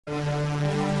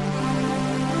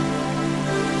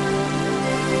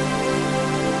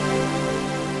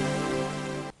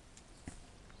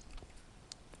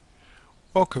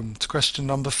Welcome to question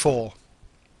number 4.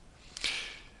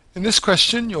 In this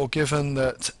question you're given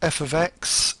that f of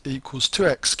x equals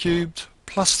 2x cubed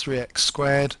plus 3x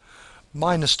squared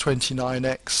minus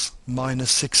 29x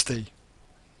minus 60.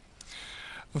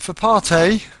 And for part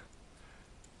A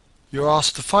you're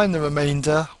asked to find the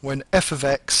remainder when f of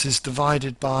x is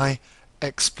divided by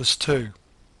x plus 2.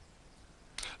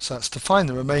 So that's to find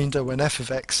the remainder when f of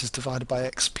x is divided by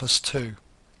x plus 2.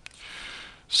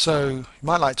 So you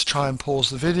might like to try and pause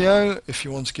the video if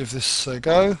you want to give this a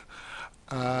go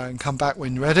and come back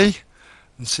when you're ready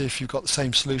and see if you've got the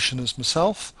same solution as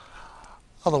myself.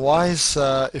 Otherwise,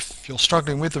 if you're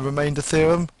struggling with the remainder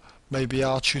theorem, maybe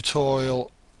our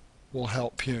tutorial will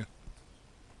help you.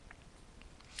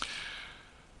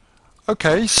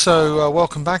 Okay, so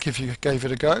welcome back if you gave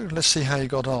it a go. Let's see how you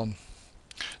got on.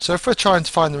 So if we're trying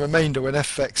to find the remainder when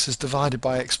f of x is divided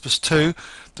by x plus 2,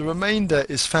 the remainder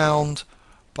is found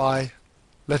by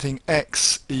letting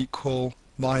x equal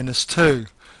minus 2.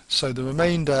 So the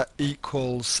remainder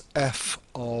equals f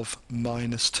of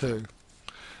minus 2.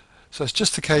 So it's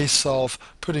just a case of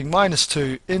putting minus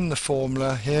 2 in the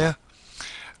formula here,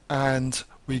 and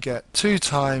we get 2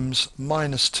 times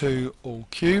minus 2 all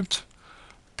cubed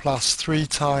plus 3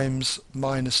 times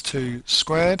minus 2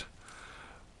 squared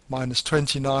minus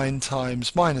 29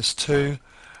 times minus 2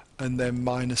 and then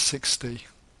minus 60.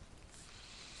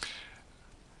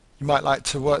 You might like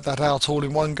to work that out all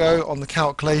in one go on the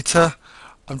calculator.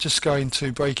 I'm just going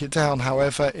to break it down,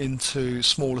 however, into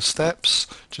smaller steps,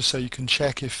 just so you can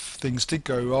check if things did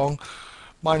go wrong.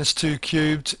 Minus 2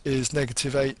 cubed is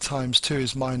negative 8 times 2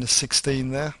 is minus 16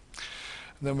 there.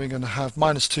 And then we're going to have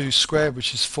minus 2 squared,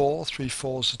 which is 4. 3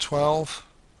 4s are 12.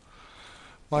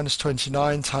 Minus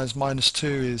 29 times minus 2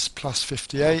 is plus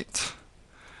 58.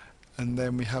 And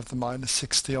then we have the minus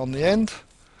 60 on the end.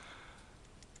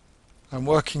 And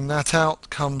working that out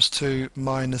comes to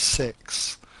minus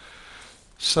 6.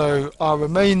 So our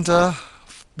remainder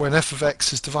when f of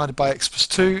x is divided by x plus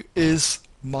 2 is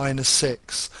minus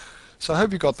 6. So I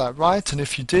hope you got that right, and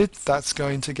if you did, that's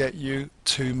going to get you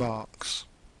 2 marks.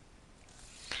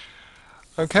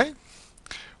 Okay,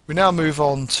 we now move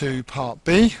on to part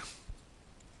B.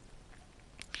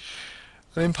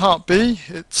 And in part B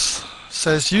it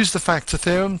says use the factor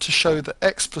theorem to show that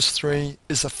x plus 3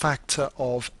 is a factor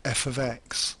of f of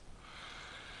x.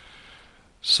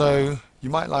 So you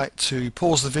might like to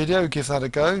pause the video, give that a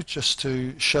go, just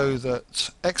to show that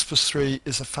x plus 3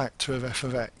 is a factor of f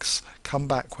of x. Come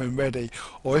back when ready.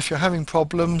 Or if you're having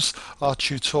problems, our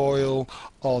tutorial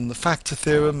on the factor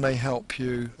theorem may help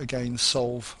you again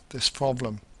solve this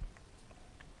problem.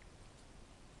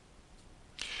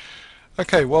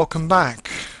 Okay, welcome back.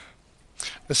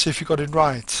 Let's see if you got it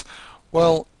right.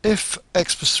 Well, if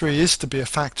x plus 3 is to be a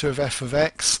factor of f of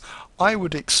x, I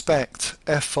would expect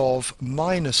f of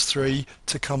minus 3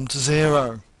 to come to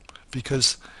 0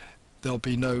 because there'll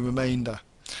be no remainder.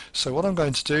 So what I'm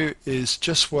going to do is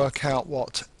just work out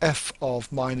what f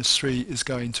of minus 3 is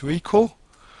going to equal,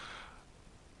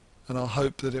 and I'll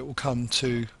hope that it will come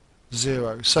to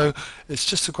 0. So it's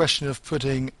just a question of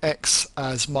putting x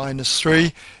as minus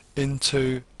 3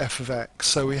 into f of x.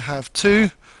 So we have 2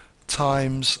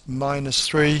 times minus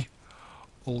 3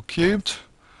 all cubed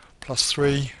plus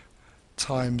 3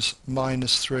 times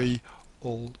minus 3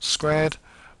 all squared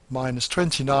minus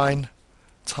 29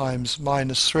 times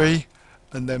minus 3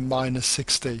 and then minus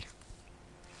 60.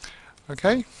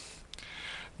 Okay,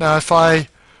 now if I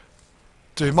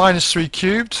do minus 3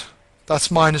 cubed,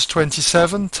 that's minus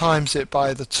 27, times it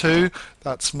by the 2,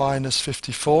 that's minus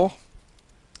 54.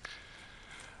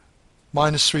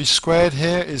 Minus 3 squared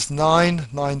here is 9,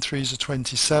 9 3s are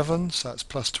 27, so that's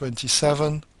plus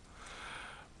 27.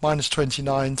 Minus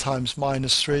 29 times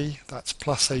minus 3, that's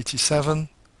plus 87.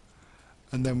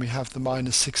 And then we have the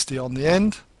minus 60 on the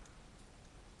end.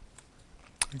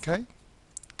 Okay.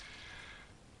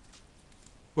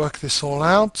 Work this all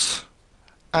out,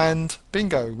 and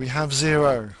bingo, we have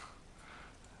 0,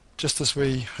 just as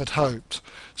we had hoped.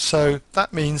 So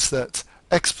that means that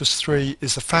x plus 3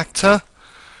 is a factor.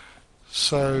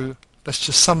 So let's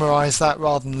just summarize that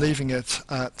rather than leaving it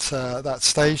at that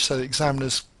stage, so the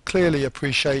examiners clearly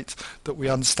appreciate that we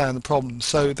understand the problem.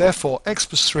 So therefore x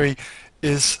plus 3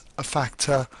 is a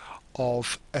factor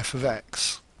of f of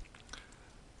x.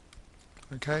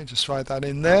 Okay, just write that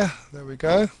in there. There we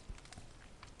go.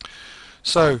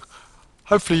 So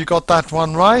hopefully you got that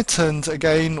one right, and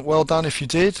again, well done if you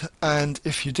did, and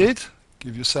if you did,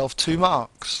 give yourself 2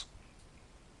 marks.